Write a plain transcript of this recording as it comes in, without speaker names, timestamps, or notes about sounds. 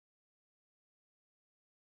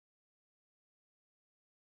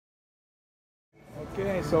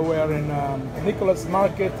Okay, so we are in Nicholas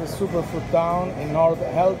Market, a superfood town in North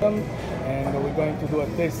Haledon, and we're going to do a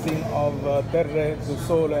tasting of Terre do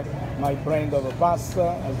Sole, my brand of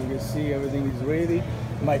pasta. As you can see, everything is ready.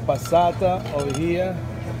 My passata over here,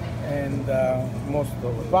 and most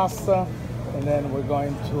of the pasta. And then we're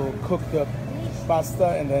going to cook the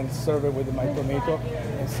pasta and then serve it with my tomato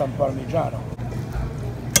and some Parmigiano.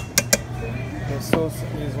 The sauce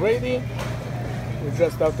is ready. We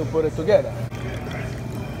just have to put it together.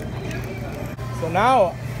 So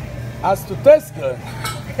now, has to taste good.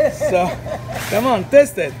 So, come on,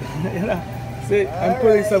 taste it. You know, see, I'm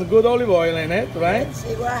putting some good olive oil in it, right? Let's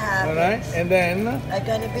see what happens. All right, and then. I'm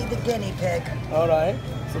gonna be the guinea pig. All right.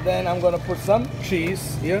 So then I'm gonna put some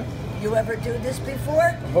cheese here. You ever do this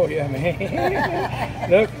before? Oh yeah, man.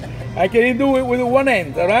 Look, I can do it with one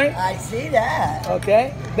hand. All right. I see that.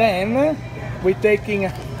 Okay. Then we're taking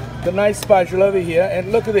the nice spatula over here,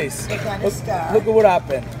 and look at this. We're gonna start. Look at what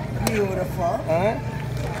happened. Beautiful.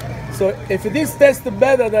 So if this tastes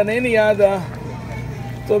better than any other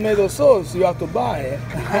tomato sauce, you have to buy it.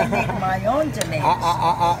 I make my own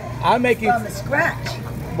tomatoes. I'm making from scratch.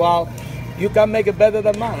 Well, you can make it better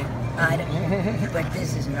than mine. I don't. But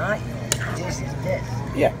this is not yours. This is this.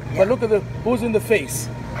 Yeah. But look at who's in the face.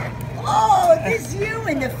 Oh, this you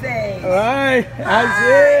in the face. Right. I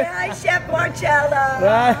see. Hi, Chef Marcello.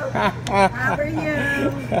 Right. How are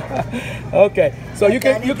you? Okay. So you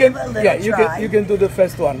can you can do the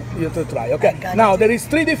first one. You have to try. Okay. Now there is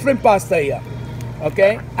 3 different pasta here.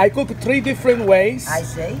 Okay. I cook 3 different ways. I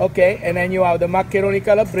see. Okay. And then you have the macaroni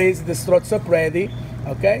calabrese, the strozza predi.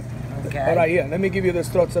 Okay. Okay. All right, here. Let me give you the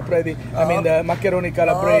strozza predi. I mean the macaroni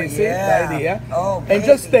calabrese. Oh, yeah. Right here. Oh, and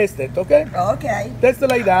just taste it, okay? Okay. Taste it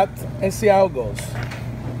like that and see how it goes.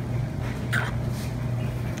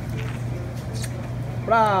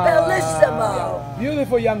 Bravo. Bellissimo.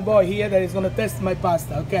 Beautiful young boy here that is going to test my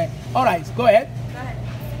pasta, okay? All right, go ahead. Go ahead.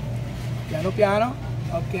 Piano piano,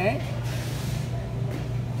 okay.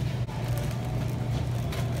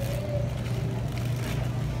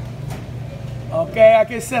 Okay, I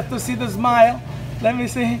can set to see the smile. Let me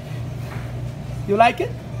see. You like it?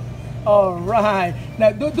 All right.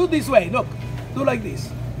 Now do this way. Look, do like this.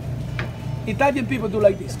 Italian people do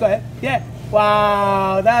like this. Go ahead. Yeah.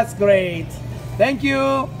 Wow, that's great. Thank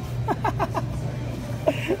you.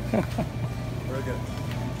 Very good.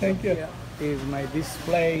 Thank you. Here is my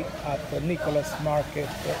display at the Nicholas Market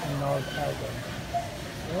in North Haledon.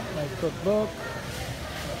 My cookbook,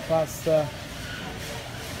 my pasta,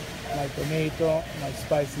 my tomato, my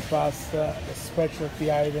spicy pasta, the specialty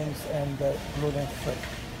items, and the gluten free.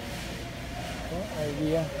 Okay,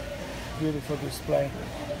 idea, beautiful display.